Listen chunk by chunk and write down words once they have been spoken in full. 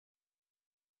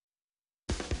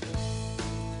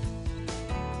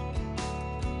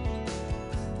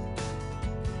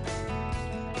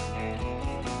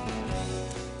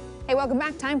Hey, welcome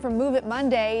back. Time for Move It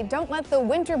Monday. Don't let the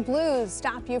winter blues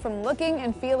stop you from looking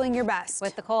and feeling your best.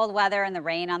 With the cold weather and the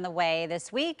rain on the way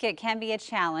this week, it can be a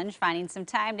challenge finding some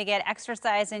time to get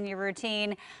exercise in your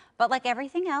routine. But like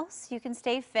everything else, you can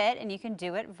stay fit and you can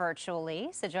do it virtually.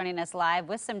 So joining us live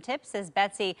with some tips is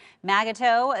Betsy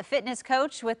Magato, a fitness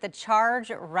coach with the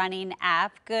Charge Running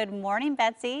app. Good morning,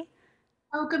 Betsy.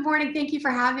 Oh, good morning. Thank you for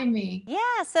having me.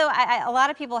 Yeah, so a lot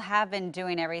of people have been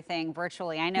doing everything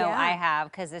virtually. I know I Yeah.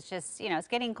 have because it's just, it's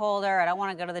getting colder. I don't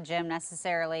want to go to the gym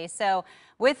necessarily. So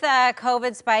with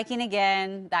COVID spiking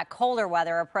again, that colder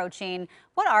weather approaching,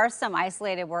 what are some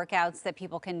isolated workouts that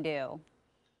people can do?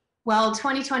 Well,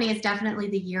 2020 is definitely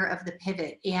the year of the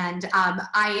pivot. And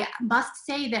I must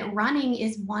say that running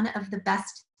is one of the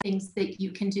best things that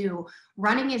you can do.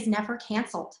 Running is never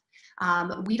canceled.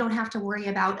 We don't have to worry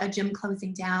about a gym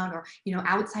closing down or,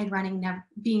 outside running never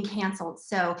being canceled.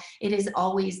 So it is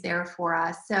always there for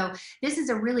us. So this is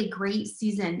a really great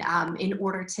season in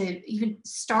order to even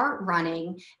start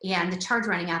running. And the Charge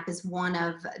Running app is one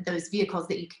of those vehicles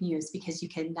that you can use because you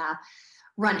can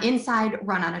run inside,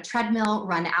 run on a treadmill,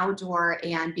 run outdoor,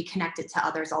 and be connected to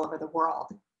others all over the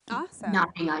world, Awesome.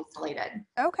 not being isolated.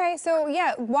 Okay, so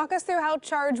yeah, walk us through how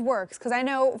Charge works, because I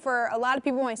know for a lot of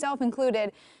people, myself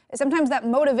included, sometimes that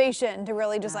motivation to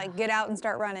really just like get out and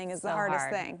start running is the So hardest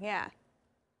hard. thing. Yeah.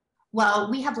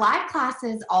 Well, we have live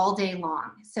classes all day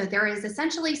long. So there is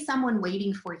essentially someone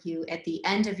waiting for you at the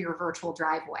end of your virtual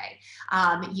driveway.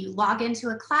 You log into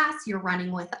a class, you're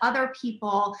running with other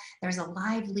people. There's a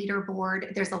live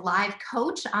leaderboard. There's a live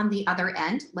coach on the other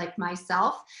end, like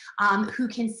myself, who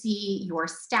can see your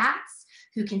stats,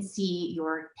 who can see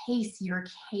your pace, your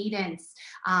cadence,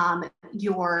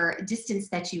 your distance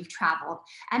that you've traveled.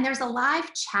 And there's a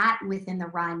live chat within the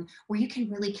run where you can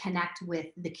really connect with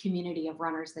the community of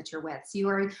runners that you're with. So you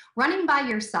are running by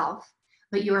yourself,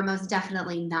 but you are most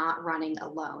definitely not running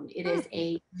alone. It is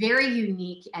a very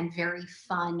unique and very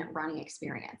fun running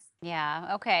experience.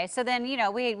 Yeah, okay. So then,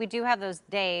 we do have those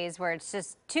days where it's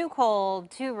just too cold,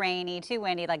 too rainy, too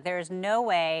windy. Like there's no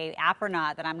way, app or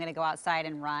not, that I'm going to go outside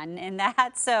and run in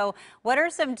that. So what are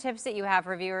some tips that you have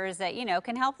for viewers that,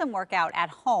 can help them work out at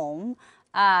home,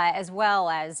 as well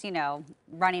as,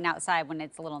 running outside when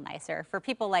it's a little nicer for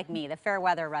people like me, the fair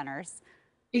weather runners?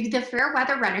 The fair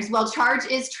weather runners, well, Charge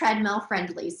is treadmill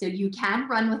friendly, so you can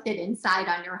run with it inside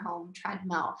on your home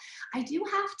treadmill. I do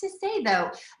have to say, though,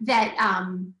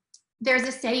 that there's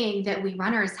a saying that we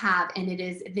runners have, and it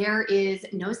is, there is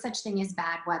no such thing as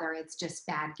bad weather, it's just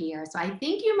bad gear. So I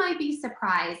think you might be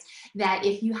surprised that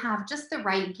if you have just the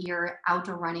right gear,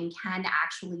 outdoor running can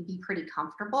actually be pretty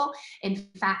comfortable. In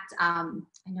fact, I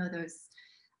know those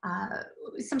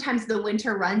sometimes the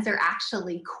winter runs are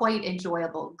actually quite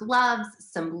enjoyable. Gloves,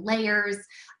 some layers,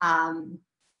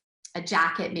 a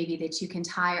jacket maybe that you can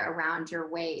tie around your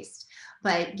waist.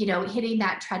 But hitting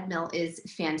that treadmill is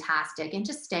fantastic, and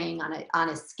just staying on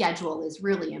a schedule is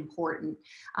really important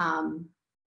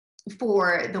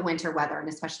for the winter weather, and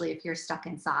especially if you're stuck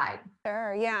inside.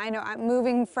 Sure. Yeah, I know. I'm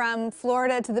moving from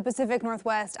Florida to the Pacific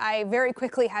Northwest. I very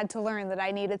quickly had to learn that I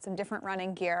needed some different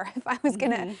running gear if I was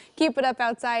going to keep it up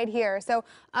outside here. So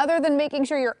other than making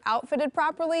sure you're outfitted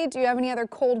properly, do you have any other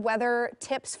cold weather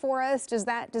tips for us? Does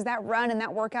that run and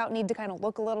that workout need to kind of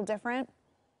look a little different?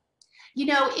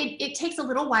 It takes a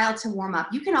little while to warm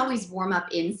up. You can always warm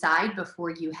up inside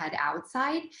before you head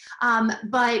outside.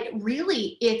 But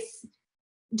really, it's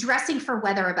dressing for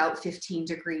weather about 15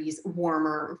 degrees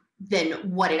warmer than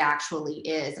what it actually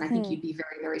is. And I think you'd be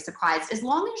very, very surprised. As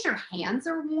long as your hands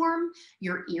are warm,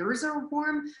 your ears are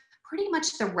warm, pretty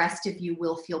much the rest of you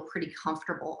will feel pretty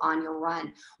comfortable on your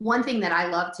run. One thing that I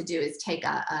love to do is take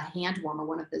a hand warmer,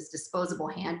 one of those disposable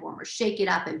hand warmers, shake it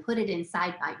up and put it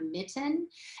inside my mitten.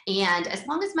 And as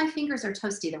long as my fingers are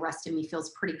toasty, the rest of me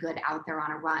feels pretty good out there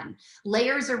on a run.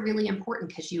 Layers are really important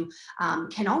because you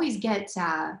can always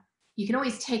you can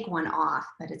always take one off,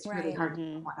 but it's really Right. hard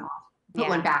to put one off. Put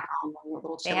one Yeah. back on when you're a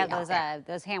little They chilly have out there.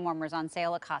 those hand warmers on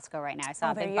sale at Costco right now. I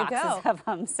saw Oh, there big you boxes go. of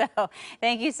them. So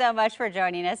thank you so much for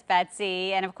joining us,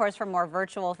 Betsy. And of course, for more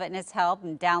virtual fitness help,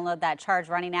 and download that Charge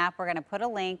Running app. We're going to put a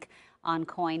link on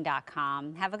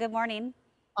coin.com. Have a good morning.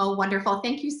 Oh, wonderful.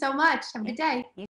 Thank you so much. Have a good day. You